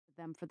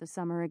them for the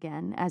summer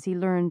again as he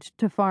learned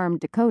to farm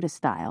Dakota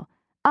style.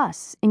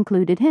 Us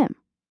included him.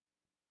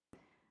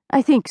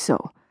 I think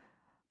so,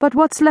 but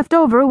what's left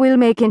over we'll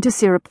make into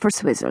syrup for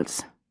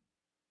swizzles.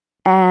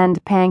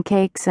 And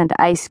pancakes and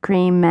ice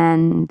cream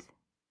and...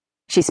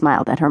 She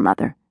smiled at her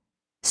mother.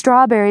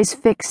 Strawberries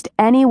fixed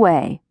any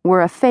way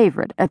were a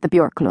favorite at the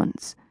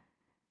Bjorklunds.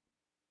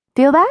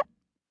 Feel that?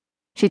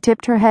 She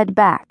tipped her head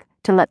back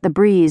to let the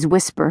breeze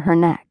whisper her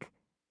neck.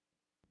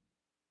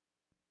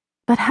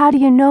 But how do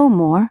you know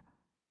more?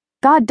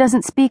 God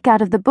doesn't speak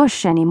out of the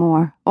bush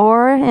anymore,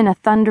 or in a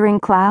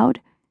thundering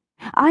cloud.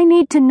 I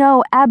need to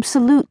know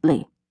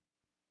absolutely.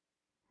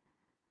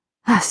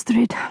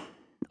 Astrid,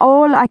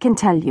 all I can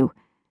tell you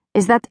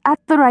is that at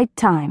the right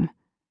time,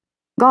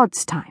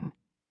 God's time,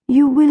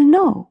 you will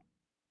know.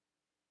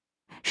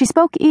 She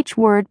spoke each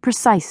word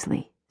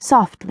precisely,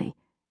 softly,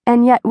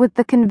 and yet with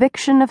the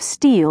conviction of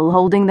steel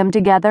holding them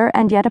together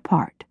and yet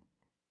apart.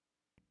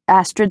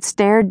 Astrid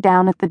stared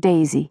down at the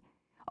daisy,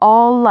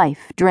 all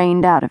life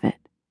drained out of it.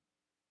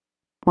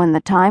 When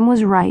the time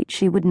was right,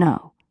 she would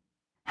know.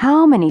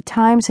 How many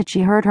times had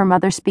she heard her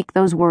mother speak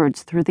those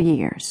words through the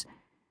years?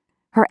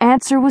 Her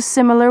answer was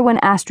similar when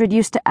Astrid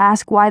used to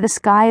ask why the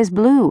sky is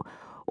blue,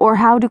 or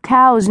how do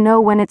cows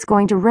know when it's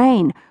going to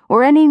rain,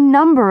 or any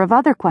number of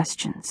other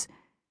questions.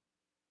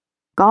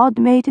 God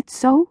made it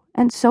so,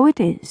 and so it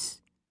is.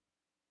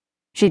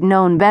 She'd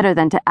known better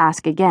than to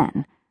ask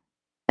again,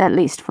 at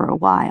least for a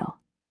while.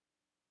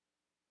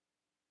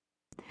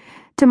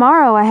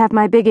 Tomorrow I have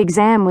my big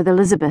exam with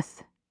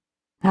Elizabeth.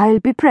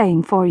 I'll be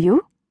praying for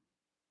you.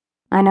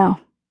 I know.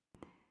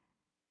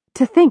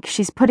 To think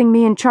she's putting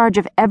me in charge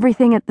of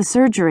everything at the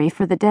surgery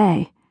for the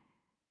day.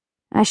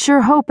 I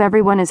sure hope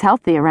everyone is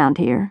healthy around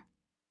here.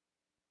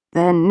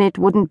 Then it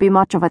wouldn't be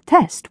much of a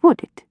test,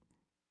 would it?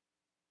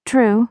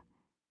 True.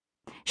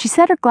 She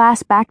set her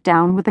glass back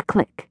down with a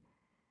click.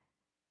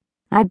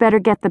 I'd better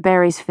get the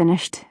berries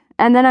finished,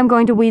 and then I'm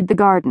going to weed the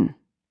garden.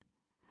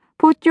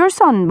 Put your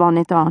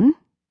sunbonnet on.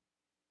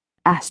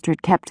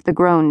 Astrid kept the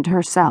groan to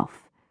herself.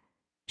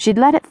 She'd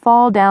let it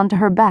fall down to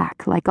her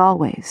back, like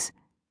always.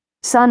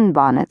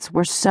 Sunbonnets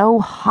were so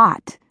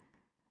hot.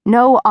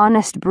 No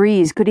honest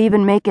breeze could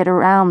even make it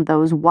around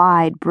those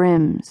wide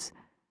brims.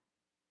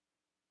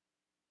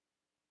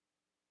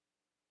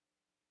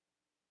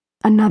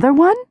 Another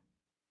one?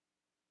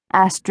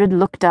 Astrid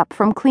looked up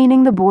from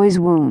cleaning the boy's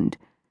wound.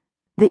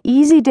 The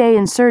easy day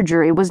in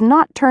surgery was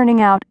not turning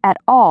out at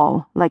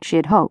all like she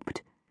had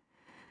hoped.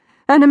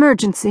 An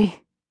emergency.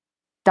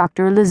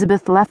 Dr.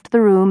 Elizabeth left the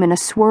room in a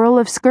swirl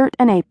of skirt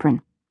and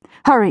apron.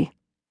 Hurry,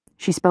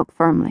 she spoke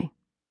firmly.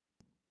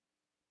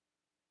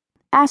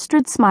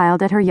 Astrid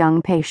smiled at her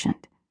young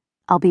patient.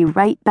 I'll be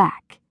right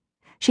back.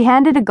 She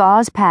handed a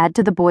gauze pad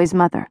to the boy's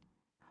mother.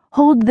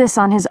 Hold this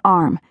on his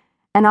arm,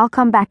 and I'll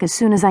come back as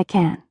soon as I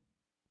can.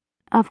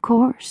 Of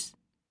course.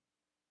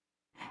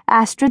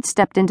 Astrid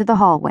stepped into the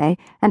hallway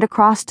and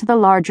across to the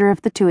larger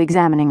of the two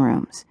examining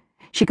rooms.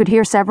 She could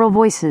hear several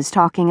voices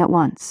talking at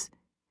once.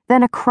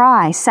 Then a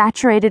cry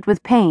saturated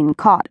with pain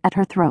caught at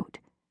her throat.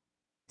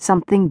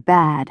 Something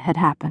bad had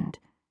happened.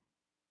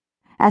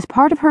 As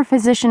part of her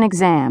physician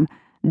exam,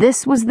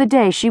 this was the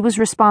day she was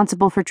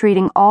responsible for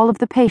treating all of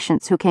the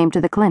patients who came to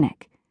the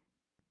clinic.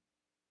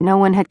 No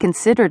one had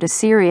considered a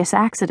serious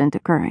accident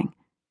occurring.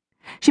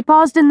 She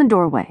paused in the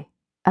doorway.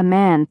 A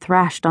man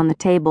thrashed on the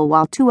table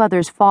while two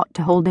others fought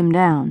to hold him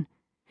down.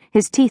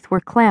 His teeth were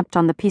clamped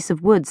on the piece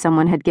of wood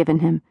someone had given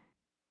him.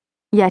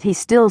 Yet he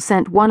still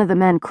sent one of the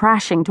men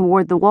crashing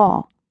toward the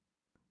wall.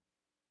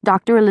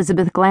 Dr.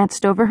 Elizabeth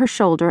glanced over her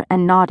shoulder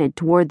and nodded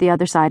toward the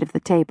other side of the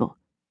table.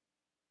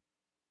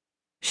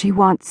 She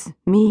wants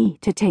me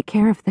to take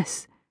care of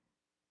this.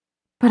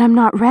 But I'm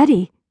not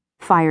ready,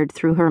 fired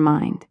through her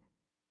mind.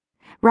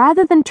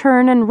 Rather than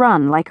turn and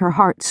run like her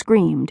heart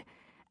screamed,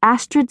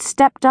 Astrid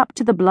stepped up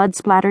to the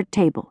blood-splattered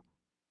table.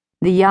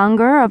 The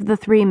younger of the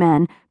three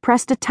men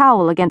pressed a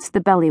towel against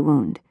the belly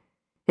wound,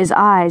 his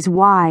eyes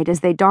wide as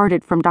they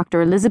darted from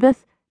Dr.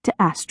 Elizabeth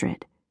to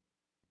Astrid.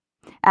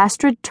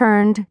 Astrid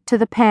turned to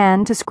the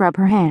pan to scrub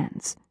her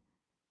hands.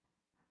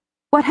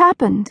 What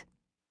happened?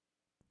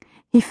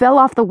 He fell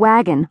off the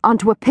wagon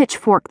onto a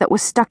pitchfork that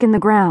was stuck in the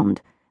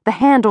ground. The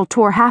handle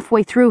tore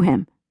halfway through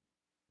him.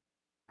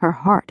 Her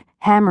heart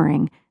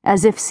hammering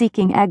as if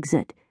seeking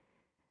exit,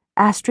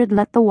 Astrid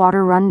let the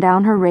water run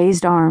down her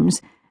raised arms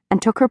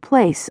and took her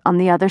place on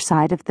the other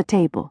side of the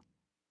table.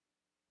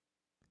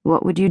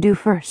 "What would you do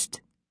first?"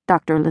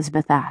 Dr.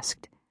 Elizabeth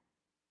asked.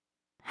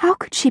 How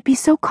could she be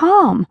so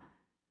calm?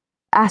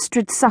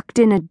 Astrid sucked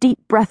in a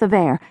deep breath of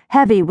air,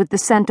 heavy with the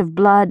scent of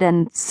blood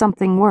and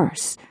something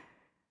worse.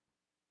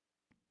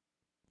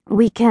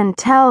 "We can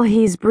tell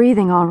he's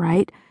breathing all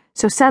right,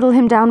 so settle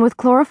him down with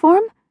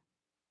chloroform?"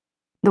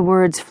 The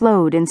words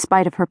flowed in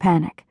spite of her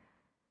panic.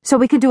 "So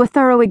we can do a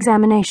thorough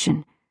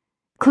examination.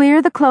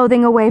 Clear the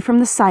clothing away from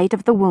the site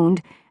of the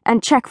wound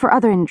and check for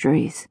other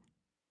injuries."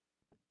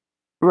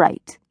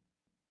 "Right."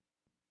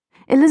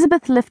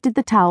 Elizabeth lifted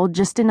the towel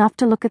just enough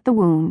to look at the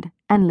wound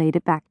and laid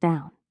it back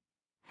down.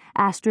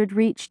 Astrid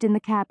reached in the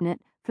cabinet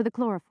for the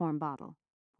chloroform bottle.